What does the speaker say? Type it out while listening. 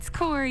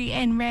Corey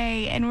and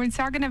Ray, and we're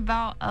talking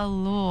about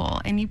Elul.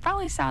 And you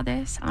probably saw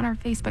this on our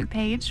Facebook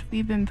page.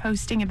 We've been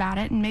posting about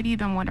it, and maybe you've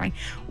been wondering,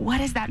 what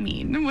does that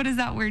mean? What does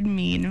that word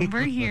mean? And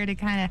we're here to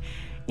kind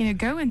of,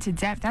 go into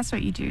depth. That's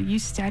what you do. You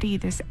study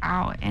this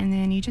out, and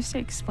then you just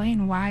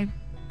explain why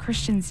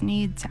Christians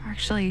need to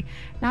actually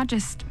not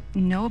just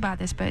know about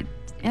this, but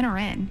enter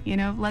in,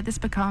 let this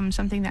become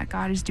something that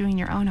God is doing in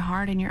your own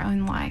heart and your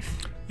own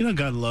life.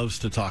 God loves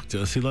to talk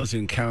to us. He loves to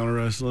encounter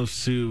us,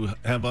 loves to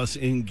have us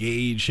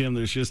engage him.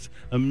 There's just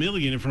a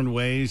million different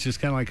ways,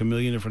 just kind of like a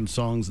million different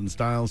songs and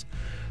styles.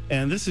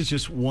 And this is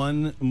just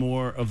one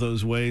more of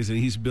those ways that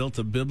he's built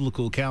a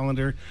biblical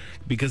calendar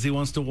because he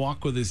wants to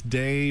walk with us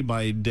day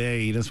by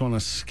day. He doesn't want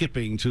us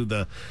skipping to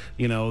the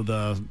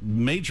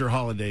major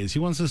holidays. He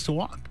wants us to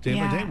walk day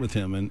by day with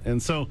him.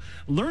 And so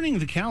learning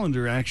the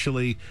calendar,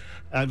 actually,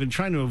 I've been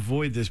trying to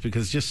avoid this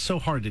because it's just so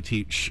hard to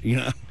teach.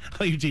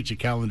 How you teach a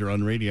calendar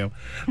on radio.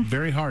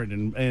 Very hard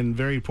and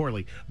very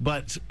poorly.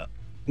 But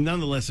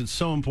nonetheless, it's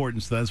so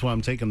important, so that's why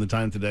I'm taking the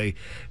time today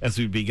as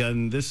we've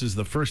begun. This is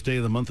the first day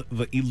of the month of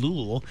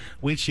Elul,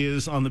 which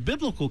is on the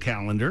biblical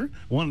calendar.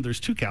 There's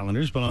two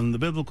calendars, but on the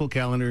biblical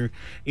calendar,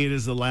 it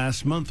is the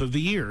last month of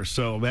the year.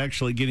 So I'm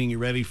actually getting you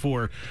ready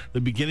for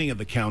the beginning of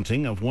the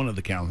counting of one of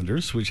the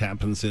calendars, which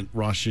happens in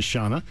Rosh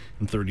Hashanah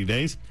in 30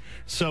 days.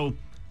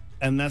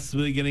 And that's the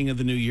beginning of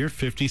the new year,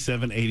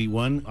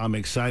 5781. I'm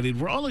excited.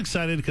 We're all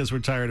excited because we're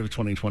tired of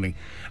 2020.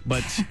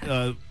 But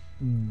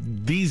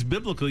these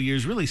biblical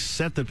years really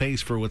set the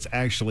pace for what's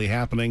actually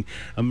happening.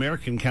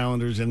 American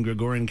calendars and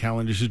Gregorian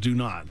calendars do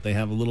not. They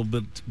have a little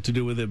bit to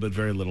do with it, but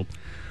very little.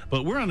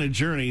 But we're on a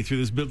journey through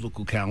this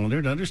biblical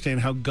calendar to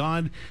understand how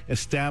God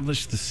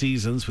established the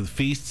seasons with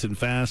feasts and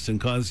fasts and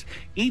caused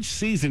each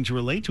season to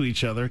relate to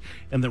each other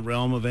in the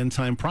realm of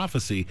end-time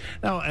prophecy.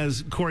 Now,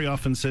 as Corey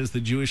often says, the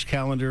Jewish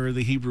calendar or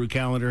the Hebrew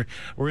calendar,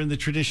 we're in the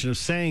tradition of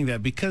saying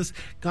that because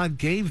God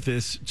gave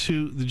this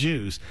to the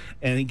Jews,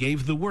 and he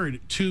gave the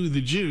word to the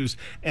Jews.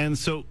 And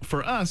so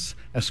for us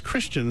as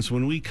Christians,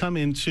 when we come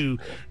into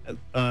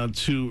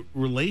to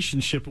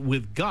relationship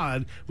with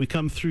God, we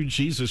come through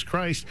Jesus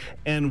Christ,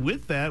 and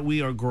with that, we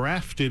are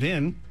grafted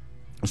in.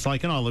 It's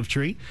like an olive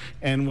tree.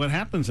 And what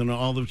happens in an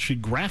olive tree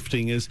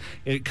grafting is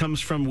it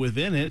comes from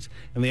within it,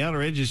 and the outer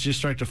edges just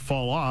start to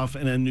fall off,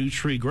 and a new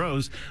tree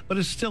grows, but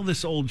it's still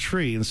this old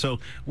tree. And so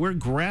we're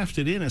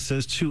grafted in, it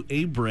says, to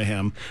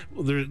Abraham.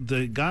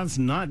 God's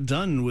not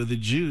done with the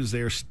Jews.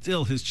 They are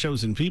still his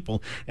chosen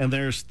people. And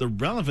there's the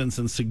relevance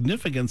and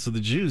significance of the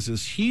Jews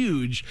is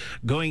huge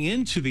going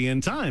into the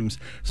end times.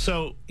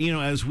 So,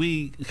 as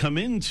we come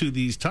into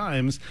these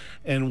times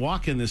and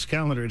walk in this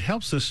calendar, it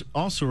helps us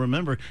also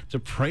remember to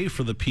pray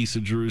for the peace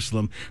of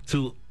Jerusalem,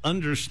 to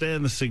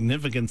understand the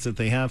significance that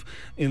they have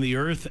in the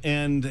earth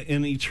and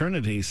in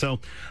eternity. So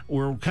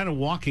we're kind of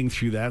walking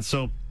through that.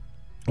 So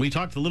we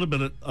talked a little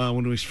bit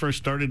when we first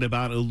started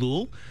about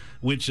Elul,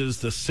 which is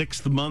the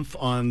 6th month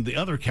on the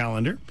other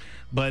calendar,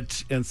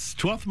 but it's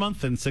 12th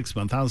month and 6th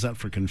month. How's that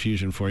for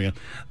confusion for you?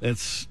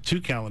 It's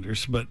two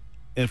calendars, but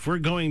if we're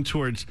going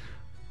towards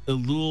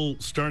Elul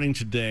starting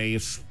today,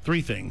 it's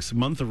three things: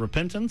 month of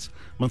repentance,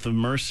 month of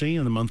mercy,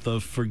 and the month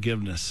of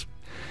forgiveness.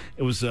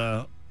 It was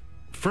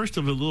first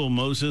of Elul,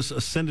 Moses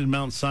ascended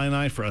Mount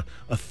Sinai for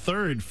a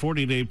third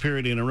 40-day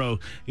period in a row.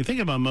 You think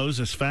about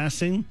Moses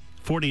fasting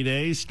 40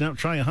 days, now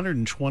try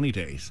 120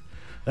 days.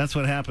 That's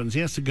what happens. He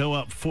has to go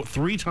up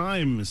three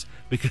times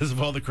because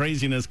of all the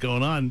craziness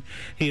going on.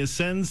 He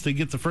ascends to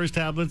get the first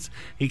tablets.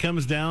 He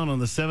comes down on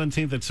the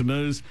 17th at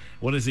Tammuz.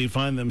 What does he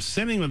find them?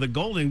 Sinning with a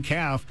golden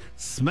calf,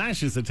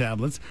 smashes the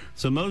tablets.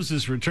 So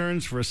Moses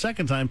returns for a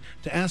second time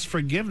to ask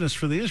forgiveness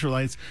for the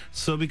Israelites.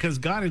 So because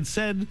God had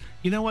said,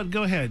 you know what,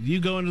 go ahead. You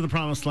go into the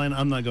promised land.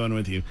 I'm not going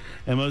with you.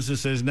 And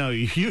Moses says, no,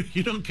 you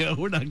don't go.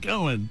 We're not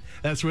going.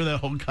 That's where that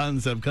whole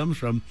concept comes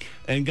from.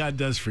 And God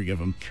does forgive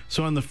him.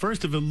 So on the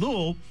first of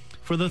Elul,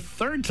 for the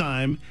third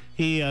time,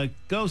 he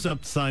goes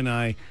up to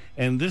Sinai,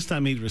 and this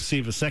time he'd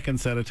receive a second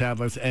set of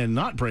tablets and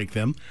not break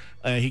them.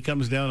 He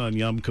comes down on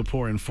Yom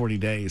Kippur in 40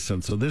 days.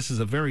 And so this is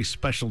a very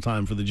special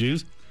time for the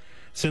Jews.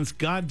 Since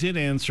God did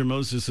answer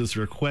Moses'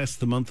 request,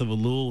 the month of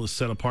Elul is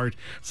set apart.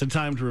 It's a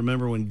time to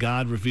remember when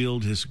God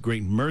revealed his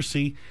great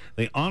mercy.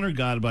 They honor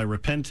God by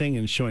repenting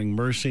and showing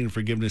mercy and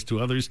forgiveness to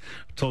others.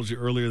 I told you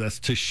earlier, that's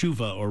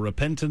teshuvah, or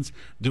repentance,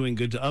 doing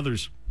good to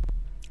others.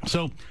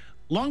 So,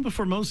 long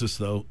before Moses,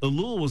 though,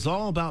 Elul was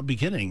all about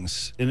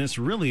beginnings, and it's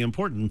really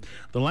important.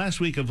 The last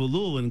week of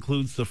Elul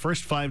includes the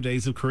first 5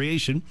 days of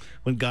creation,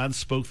 when God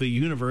spoke the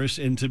universe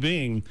into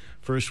being.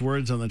 First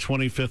words on the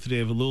 25th day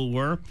of Elul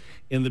were,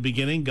 in the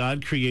beginning,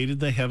 God created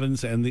the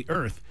heavens and the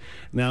earth.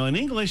 Now, in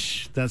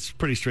English, that's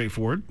pretty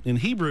straightforward. In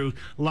Hebrew,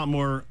 a lot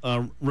more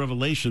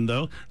revelation,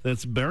 though.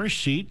 That's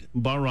Bereshit,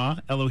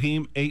 bara,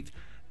 Elohim, eight,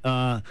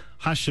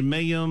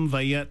 Hashemayim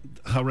Vayet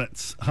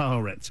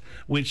Haaretz,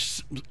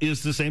 which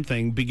is the same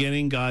thing.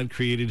 Beginning, God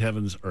created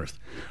heavens, earth.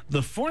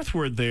 The fourth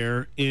word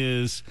there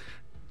is,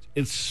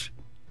 it's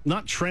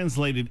not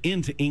translated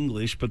into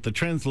English, but the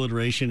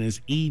transliteration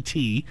is et,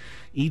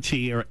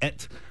 or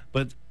et.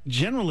 But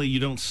Generally, you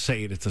don't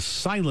say it. It's a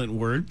silent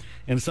word,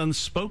 and it's an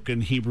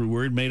unspoken Hebrew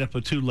word made up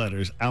of two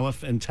letters,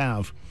 Aleph and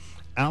Tav.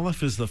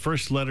 Aleph is the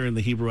first letter in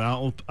the Hebrew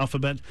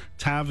alphabet.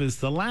 Tav is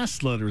the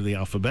last letter of the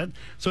alphabet.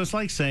 So it's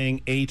like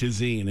saying A to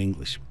Z in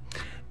English.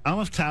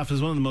 Aleph Tav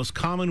is one of the most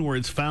common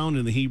words found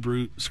in the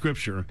Hebrew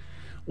scripture.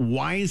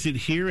 Why is it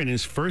here in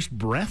his first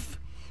breath?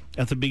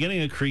 At the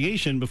beginning of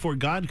creation, before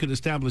God could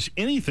establish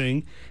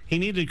anything, he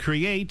needed to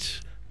create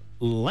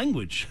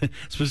language,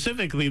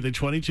 specifically the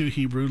 22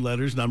 Hebrew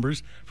letters,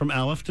 numbers from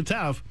Aleph to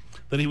Tav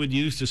that he would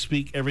use to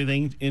speak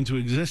everything into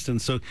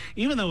existence. So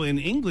even though in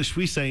English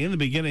we say in the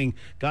beginning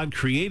God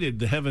created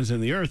the heavens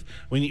and the earth,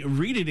 when you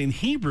read it in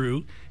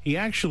Hebrew, he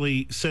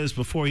actually says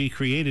before he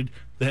created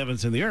the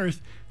heavens and the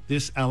earth,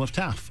 this Aleph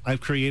Tav.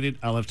 I've created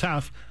Aleph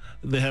Tav,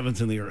 the heavens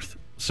and the earth.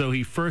 So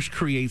he first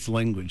creates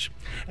language.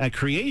 At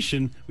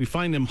creation, we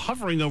find him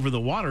hovering over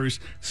the waters,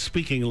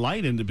 speaking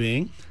light into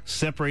being,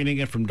 separating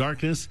it from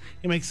darkness.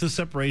 He makes the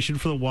separation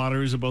for the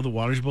waters above the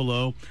waters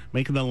below,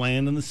 making the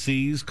land and the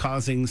seas,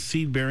 causing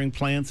seed-bearing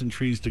plants and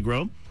trees to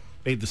grow,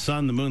 made the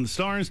sun, the moon, the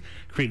stars,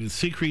 created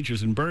sea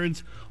creatures and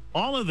birds.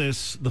 All of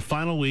this, the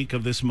final week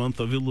of this month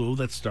of Elul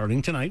that's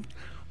starting tonight,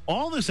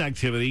 all this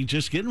activity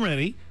just getting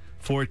ready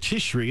for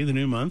Tishri, the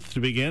new month,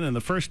 to begin, and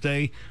the first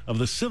day of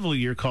the civil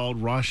year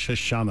called Rosh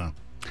Hashanah.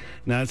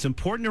 Now, it's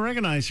important to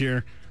recognize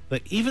here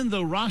that even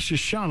though Rosh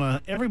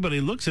Hashanah,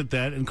 everybody looks at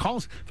that and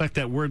calls, in fact,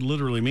 that word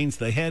literally means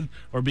the head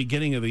or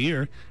beginning of the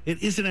year,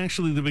 it isn't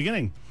actually the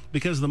beginning,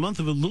 because the month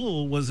of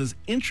Elul was this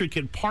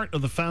intricate part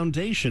of the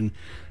foundation.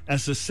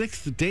 As the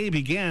sixth day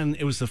began,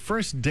 it was the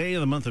first day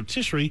of the month of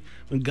Tishri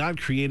when God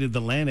created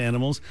the land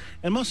animals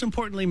and, most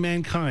importantly,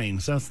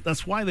 mankind. So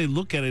that's why they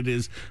look at it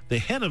as the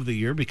head of the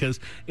year, because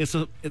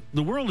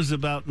the world is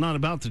not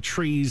about the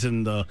trees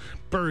and the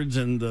birds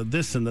and the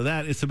this and the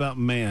that. It's about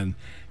man.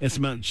 It's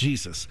about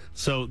Jesus.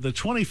 So the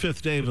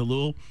 25th day of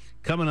Elul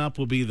coming up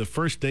will be the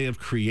first day of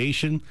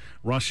creation,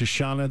 Rosh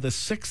Hashanah, the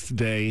sixth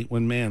day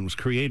when man was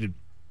created.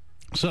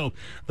 So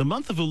the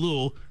month of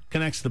Elul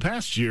connects the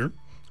past year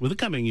with the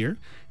coming year,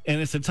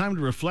 and it's a time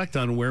to reflect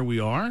on where we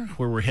are,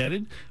 where we're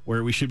headed,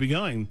 where we should be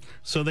going.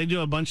 So they do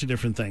a bunch of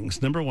different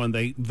things. Number one,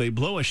 they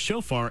blow a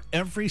shofar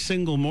every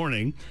single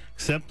morning,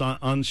 except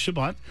on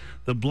Shabbat.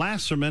 The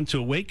blasts are meant to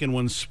awaken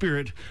one's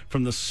spirit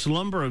from the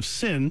slumber of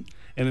sin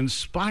and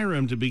inspire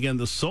him to begin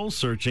the soul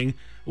searching,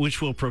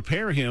 which will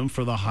prepare him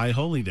for the high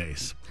holy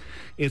days.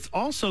 It's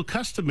also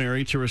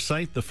customary to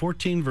recite the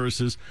 14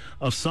 verses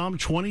of Psalm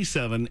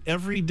 27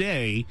 every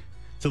day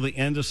till the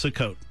end of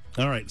Sukkot.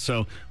 All right,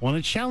 so I want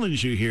to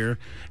challenge you here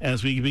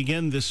as we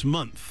begin this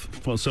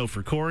month. Well, so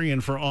for Corey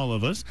and for all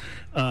of us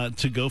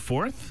to go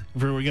forth,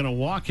 we're going to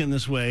walk in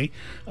this way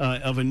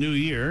of a new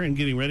year and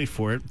getting ready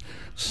for it.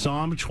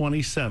 Psalm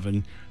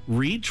 27.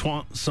 Read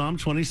Psalm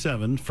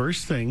 27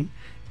 first thing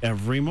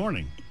every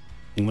morning.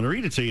 I'm going to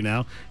read it to you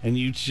now, and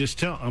you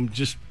just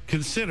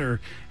consider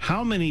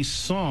how many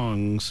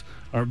songs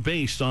are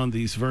based on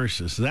these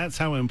verses. That's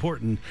how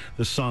important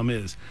the psalm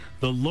is.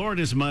 The Lord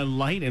is my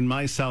light and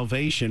my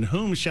salvation.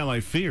 Whom shall I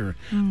fear?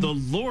 The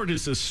Lord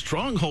is a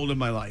stronghold of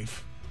my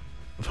life.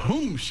 Of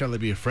whom shall I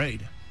be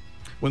afraid?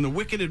 When the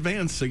wicked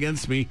advance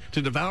against me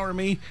to devour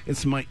me,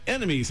 it's my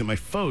enemies and my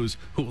foes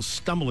who will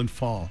stumble and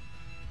fall.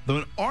 Though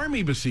an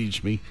army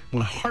besiege me,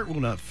 my heart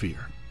will not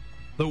fear.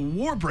 Though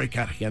war break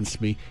out against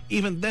me,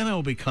 even then I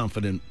will be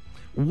confident.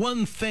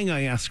 One thing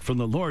I ask from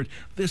the Lord,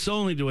 this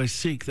only do I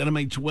seek, that I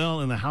may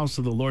dwell in the house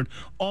of the Lord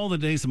all the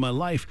days of my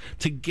life,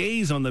 to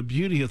gaze on the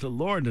beauty of the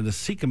Lord and to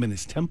seek him in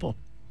his temple.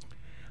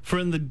 For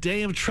in the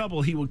day of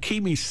trouble he will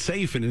keep me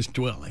safe in his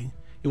dwelling.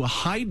 He will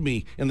hide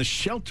me in the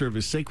shelter of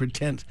his sacred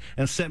tent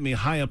and set me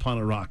high upon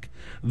a rock.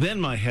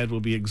 Then my head will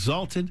be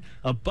exalted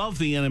above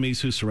the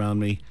enemies who surround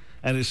me.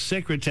 At his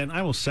sacred tent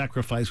I will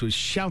sacrifice with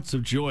shouts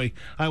of joy.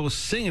 I will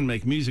sing and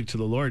make music to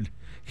the Lord.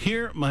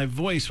 Hear my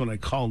voice when I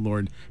call,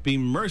 Lord. Be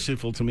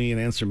merciful to me and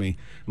answer me.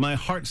 My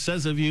heart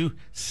says of you,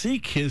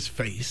 seek his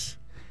face.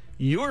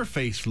 Your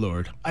face,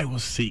 Lord, I will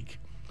seek.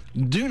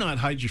 Do not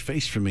hide your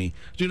face from me.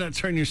 Do not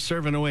turn your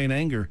servant away in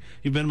anger.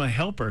 You've been my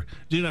helper.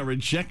 Do not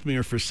reject me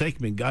or forsake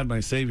me, God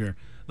my Savior.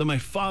 Though my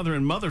father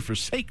and mother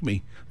forsake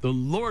me, the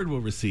Lord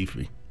will receive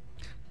me.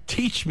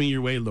 Teach me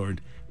your way,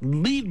 Lord.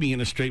 Lead me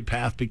in a straight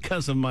path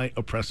because of my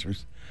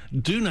oppressors.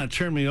 Do not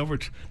turn me over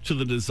to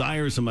the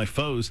desires of my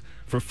foes,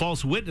 for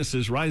false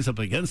witnesses rise up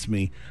against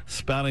me,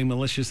 spouting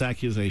malicious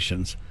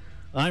accusations.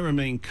 I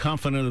remain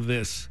confident of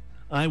this.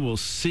 I will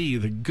see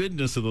the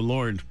goodness of the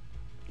Lord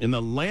in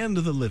the land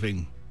of the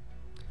living.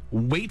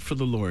 Wait for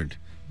the Lord.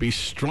 Be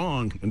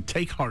strong and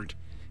take heart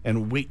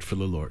and wait for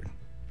the Lord.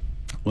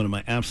 One of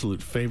my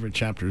absolute favorite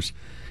chapters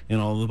in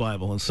all of the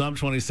Bible. And Psalm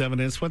 27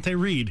 is what they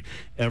read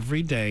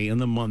every day in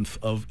the month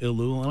of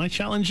Elul. And I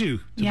challenge you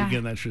to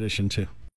begin that tradition too.